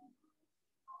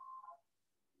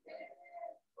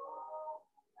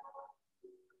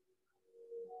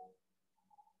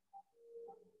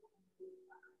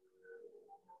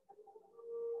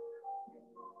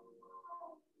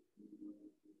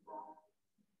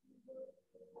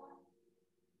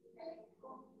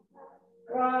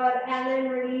 Good, and then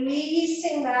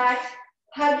releasing that.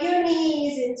 Hug your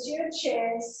knees into your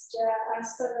chest,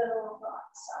 just a little rock,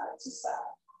 side to side.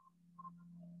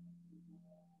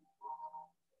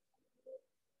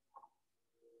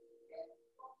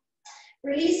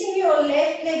 Releasing your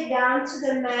left leg down to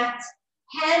the mat,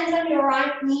 hands on your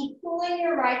right knee, pulling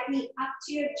your right knee up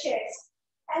to your chest.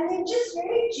 And then just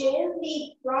very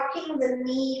gently rocking the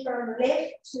knee from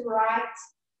left to right,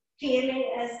 feeling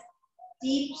as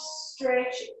deep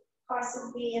stretch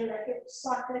possibly in the hip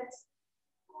socket.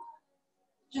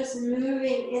 Just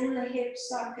moving in the hip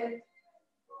socket.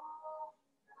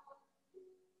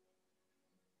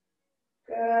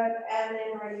 Good, and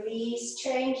then release,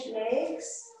 change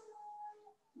legs.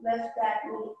 Lift that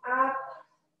knee up.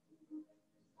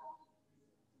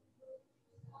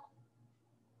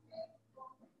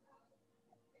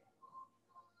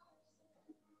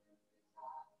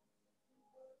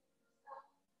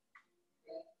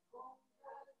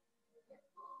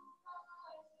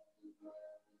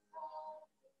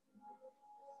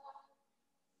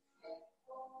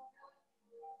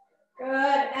 Good,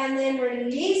 and then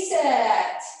release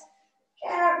it.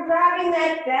 Grabbing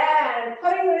that band,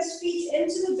 putting those feet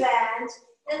into the band,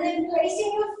 and then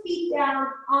placing your feet down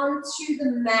onto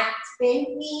the mat. Bend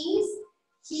knees,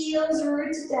 heels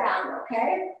rooted down,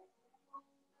 okay?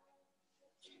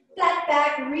 Flat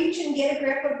back, reach and get a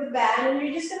grip of the band, and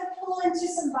you're just going to pull into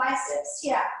some biceps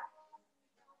here.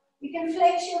 You can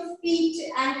flex your feet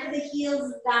to anchor the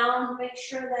heels down, make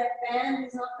sure that band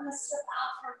is not going to slip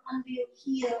out from under your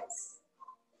heels.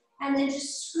 And then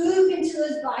just scoop into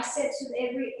those biceps with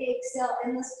every exhale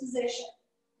in this position.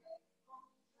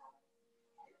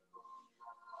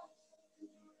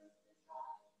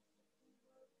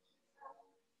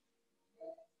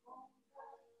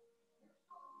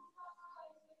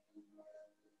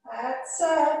 That's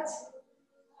it.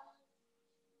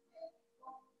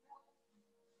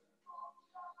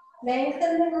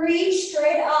 Lengthen and reach,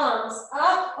 straight arms,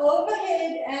 up,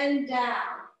 overhead, and down.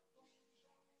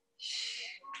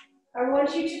 I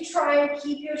want you to try and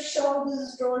keep your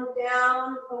shoulders drawn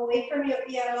down, away from your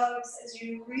earlobes as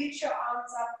you reach your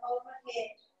arms up overhead.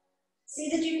 See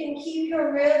that you can keep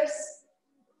your ribs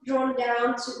drawn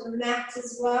down to the mat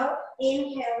as well.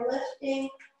 Inhale, lifting,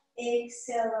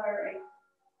 exhale, lowering.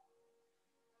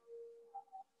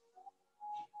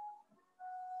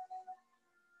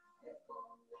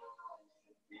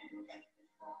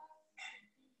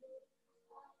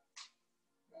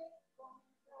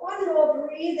 One more,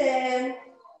 breathe in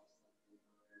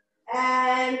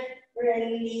and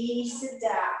release it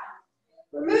down.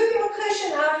 Remove your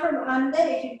cushion out from under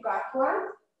if you've got one.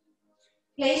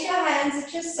 Place your hands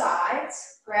at your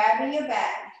sides, grabbing your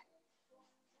band.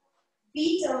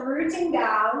 Feet are rooting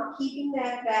down, keeping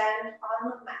that band on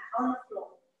the mat, on the floor,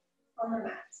 on the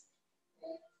mat.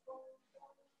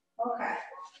 Okay.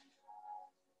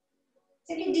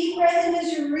 Take a deep breath in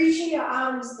as you're reaching your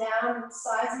arms down the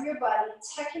sides of your body,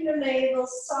 tucking your navel,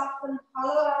 soften,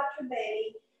 hollow out your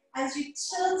belly. As you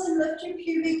tilt and lift your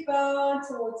pubic bone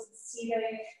towards the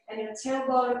ceiling and your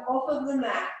tailbone off of the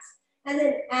mat. And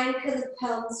then anchor the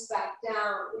pelvis back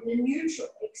down in the neutral.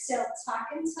 Exhale, tuck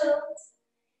and tilt.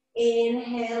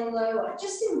 Inhale, lower.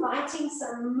 Just inviting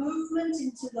some movement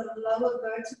into the lower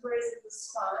vertebrae of the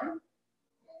spine.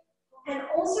 And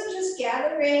also just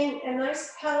gathering a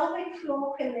nice pelvic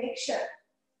floor connection.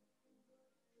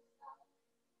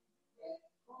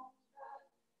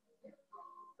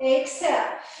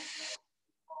 Exhale.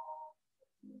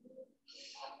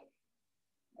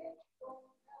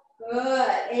 Good.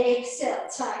 Exhale,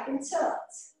 tuck and tilt.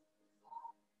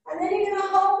 And then you're going to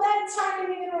hold that tuck and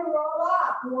you're going to roll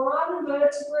up one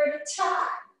vertebra at a time.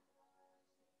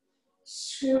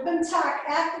 Scoop and tuck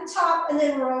at the top and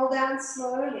then roll down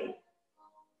slowly.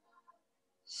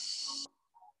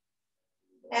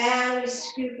 And we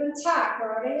scoop and tuck,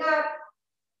 rolling up.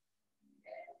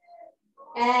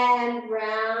 And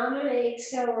round and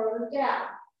exhale, roll down.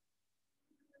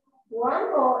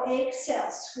 One more,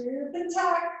 exhale, scoop and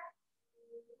tuck.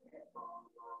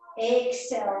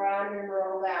 Exhale, round and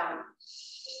roll down.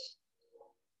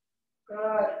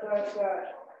 Good, good, good.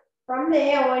 From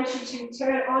there, I want you to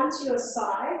turn onto your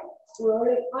side,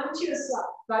 rolling onto your side,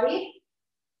 buddy.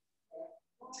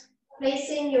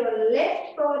 Placing your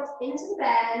left foot into the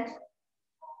band,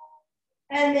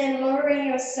 and then lowering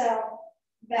yourself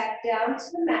back down to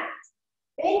the mat.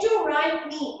 Bend your right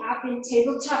knee up in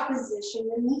tabletop position.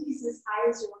 The knee is as high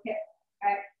as your hip,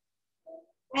 okay?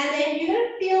 And then you're going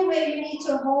to feel where you need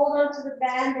to hold onto the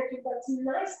band, that you've got some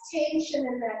nice tension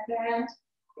in that band.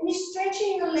 And you're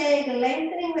stretching your leg,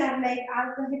 lengthening that leg out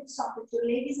of the hip socket. Your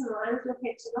leg is in line with your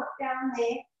hip, so not down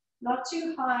there, not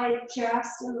too high,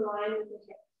 just in line with the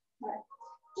hip. Right.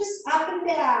 Just up and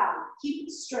down, keep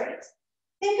it straight.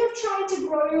 Think of trying to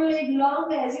grow your leg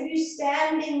longer as if you're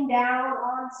standing down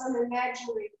on some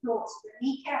imaginary floor. So the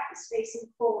kneecap is facing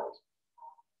forward.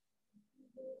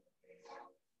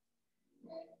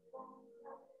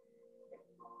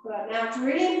 Good. Now it's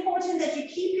really important that you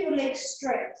keep your legs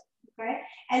straight. Okay?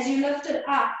 As you lift it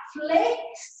up,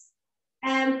 flex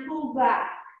and pull back.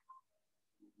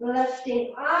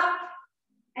 Lifting up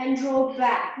and draw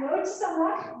back. Notice I'm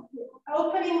not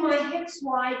opening my hips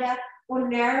wider or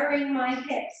narrowing my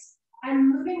hips.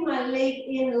 I'm moving my leg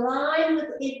in line with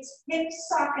its hip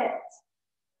socket.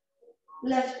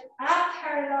 Lift up,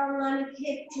 parallel line of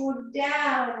hip, draw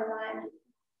down, line.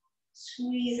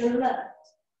 Squeeze and lift.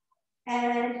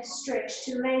 And stretch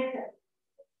to lengthen.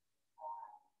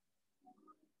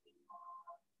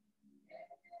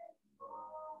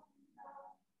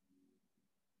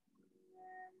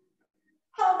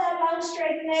 Hold that long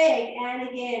straight leg, and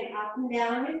again, up and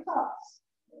down your toes.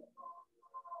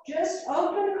 Just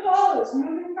open, close,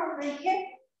 moving from the hip,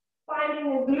 finding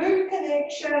a glute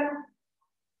connection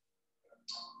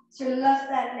to lift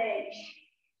that leg.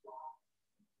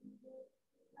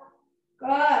 Good.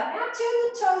 Now turn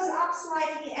the toes up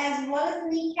slightly as well as the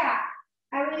kneecap.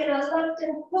 And we're going to lift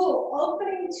and pull,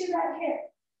 opening to that hip.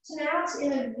 So now it's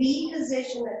in a V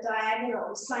position at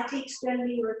diagonal, slightly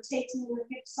externally rotating the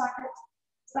hip socket,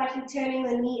 slightly turning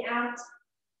the knee out.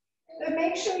 But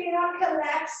make sure you're not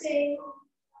collapsing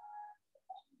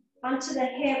onto the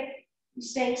hip. You're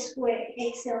staying square.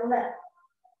 Exhale, lift.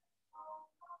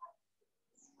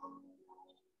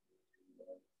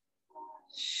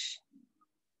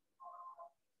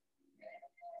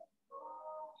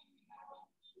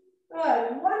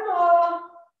 Good. One more.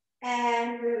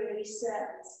 And release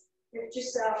it. Lift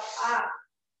yourself up.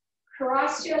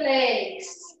 Cross your legs.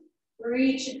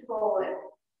 Reach it forward.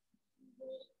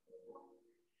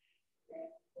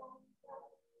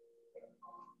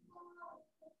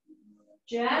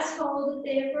 Just hold it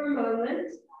there for a moment.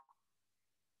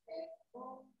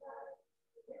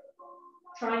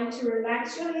 Trying to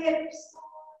relax your hips.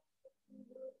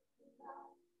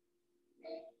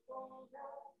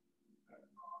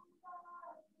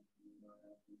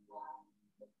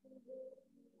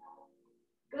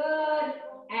 Good.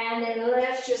 And then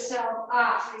lift yourself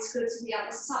up. Let's go to the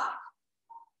other side.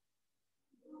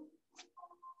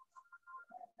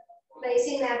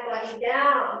 Placing that body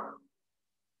down.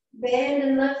 Bend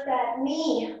and lift that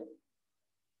knee.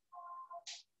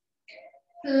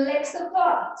 Flex the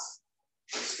foot.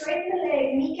 Straighten the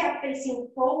leg, kneecap facing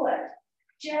forward.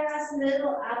 Just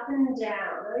little up and down.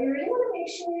 Now you really want to make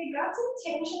sure you got some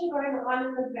tension going on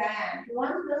in the band. You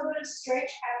want a little bit of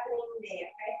stretch happening there,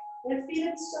 okay? You're going to feel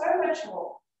it so much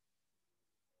more.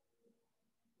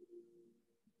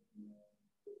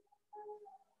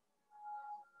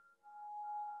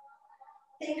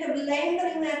 Think of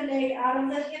lengthening that leg out of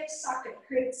the hip socket.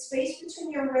 Create space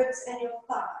between your ribs and your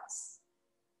thighs.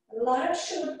 A lot of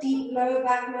short, deep lower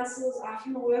back muscles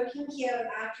often working here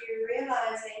without you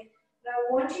realizing. And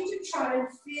I want you to try and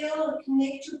feel and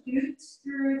connect your glutes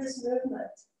through this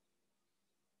movement.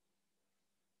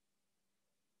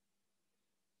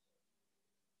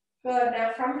 Good.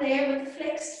 Now from there, with the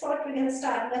flexed foot, we're going to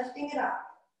start lifting it up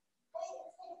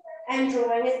and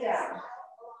drawing it down.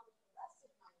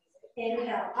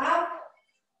 Inhale up,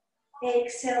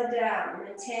 exhale down.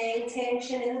 Maintain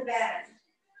tension in the band.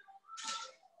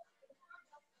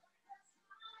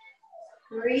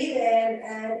 Breathe in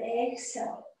and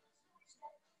exhale.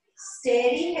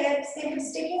 Steady hips. Think of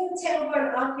sticking the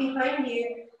tailbone out behind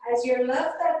you as you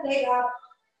lift that leg up.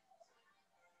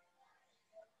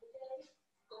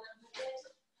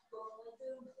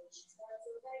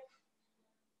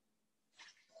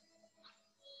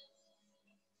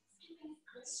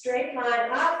 Straight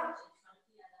line up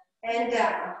and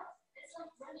down.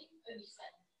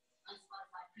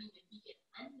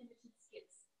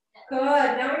 Good.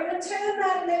 Now we're going to turn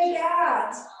that leg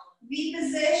out.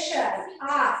 V-position.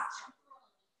 Up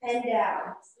and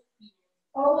down.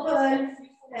 Open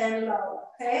and low.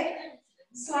 Okay?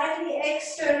 Slightly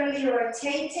externally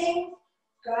rotating.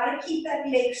 Got to keep that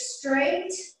leg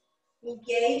straight.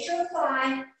 Engage your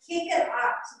thigh. Kick it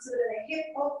up. So it's a bit of a hip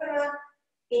opener.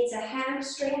 It's a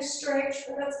hamstring stretch,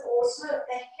 but it's also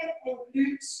a hip and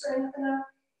glute strengthener.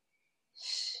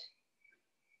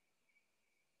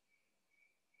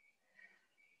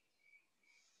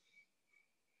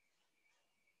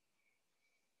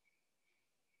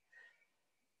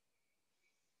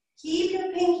 Keep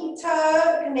your pinky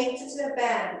toe connected to the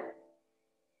band.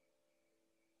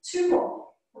 2 more.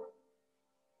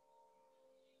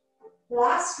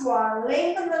 Last one.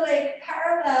 Lengthen the leg,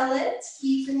 parallel it.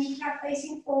 Keep the kneecap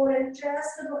facing forward and just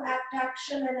a little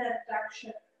abduction and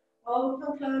abduction.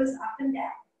 Open, close, up and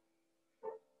down.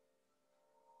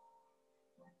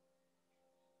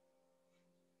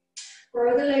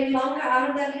 Grow the leg longer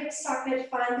out of that hip socket.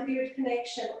 Find the glute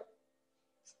connection.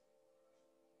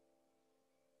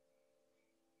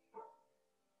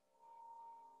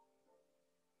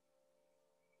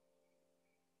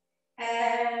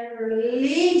 And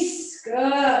release.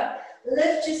 Good.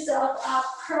 Lift yourself up.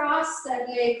 Cross that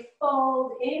leg.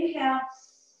 Fold. Inhale.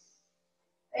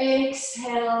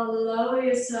 Exhale. Lower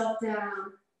yourself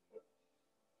down.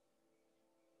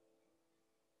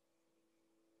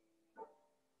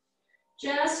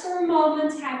 Just for a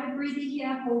moment, have a breather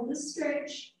here. Hold the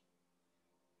stretch.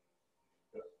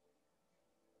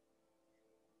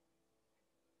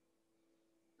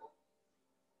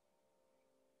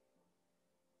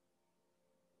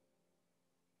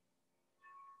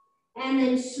 And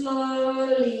then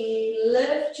slowly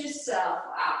lift yourself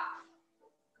up.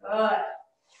 Good.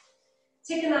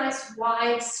 Take a nice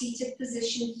wide seated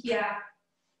position here.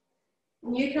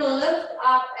 You can lift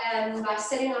up and by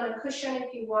sitting on a cushion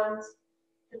if you want,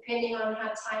 depending on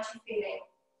how tight you're feeling.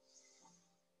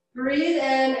 Breathe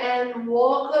in and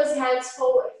walk those hands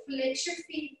forward. Flex your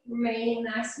feet, remaining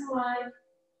nice and wide.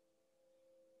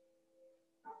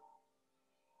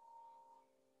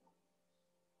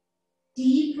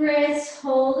 Deep breaths,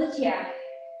 hold it here.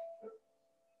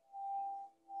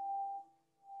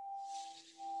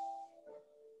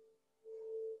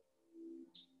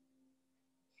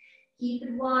 Keep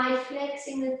it wide,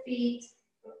 flexing the feet.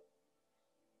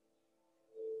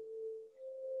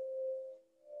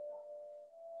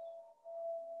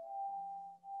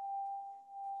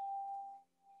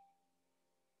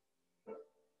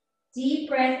 Deep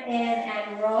breath in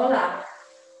and roll up.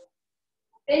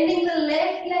 Bending the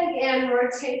left leg in,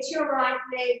 rotate your right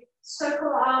leg,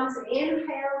 circle arms, inhale,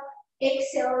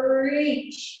 exhale,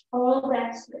 reach. Hold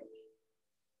that stretch.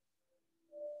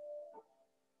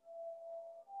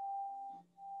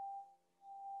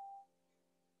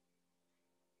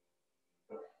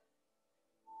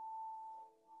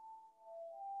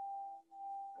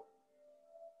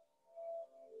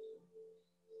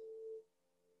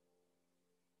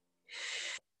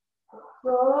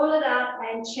 Roll it up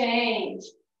and change.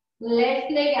 Left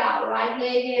leg out, right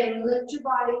leg in. Lift your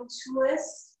body,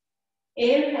 twist.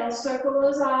 Inhale, circle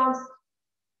those arms.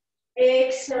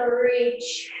 Exhale,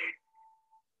 reach.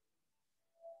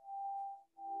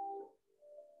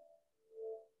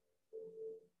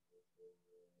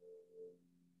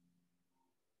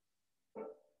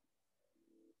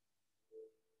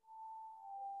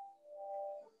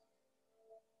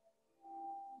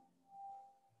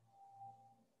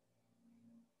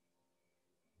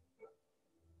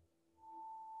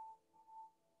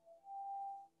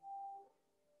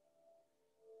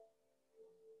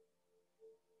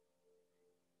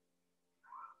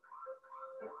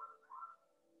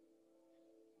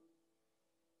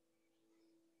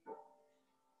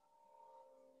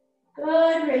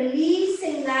 Good,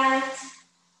 releasing that.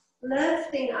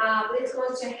 Lifting up. Let's go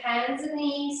to hands and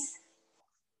knees.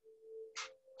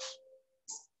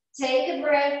 Take a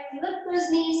breath. Lift those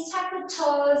knees, tuck the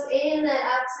toes in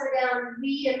that upside down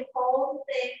V and hold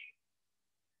there.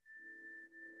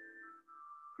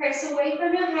 Press away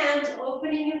from your hands,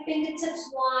 opening your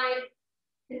fingertips wide,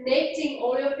 connecting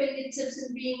all your fingertips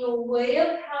and being aware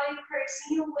of how you're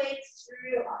pressing your weight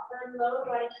through your upper and lower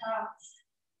body parts.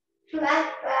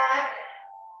 Flat back.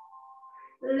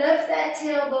 Lift that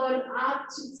tailbone up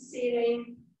to the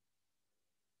ceiling.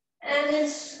 And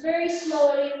then very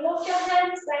slowly walk your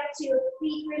hands back to your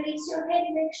feet. Release your head,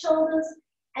 neck, shoulders,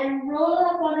 and roll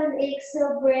up on an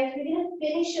exhale breath. We're going to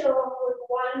finish it off with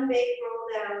one big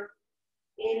roll down.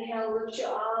 Inhale, lift your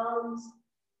arms.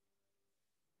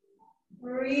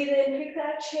 Breathe in, pick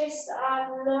that chest up,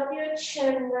 nod your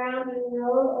chin, round and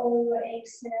roll over,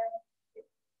 exhale.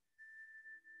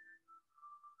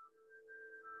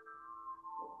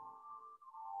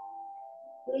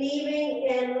 Leaving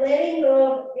and letting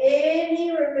go of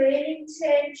any remaining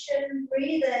tension,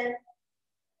 breathe in.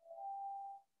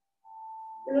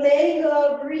 Letting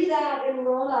go, breathe out and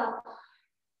roll up.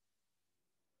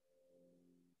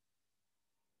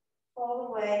 All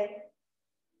the way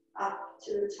up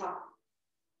to the top.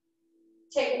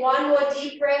 Take one more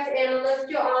deep breath in, lift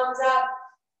your arms up.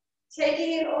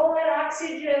 Taking in all that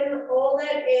oxygen, all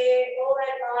that air, all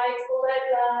that light, all that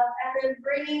love, and then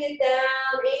bringing it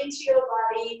down into your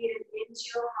body and into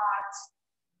your heart.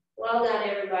 Well done,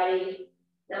 everybody.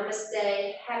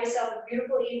 Namaste. Have yourself a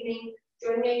beautiful evening.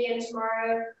 Join me again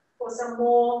tomorrow for some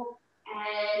more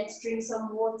and drink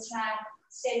some water.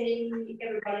 Sending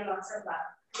everybody lots of love.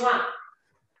 Mwah.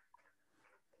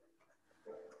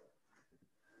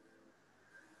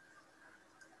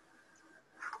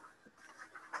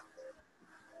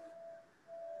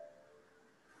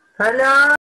 Hello.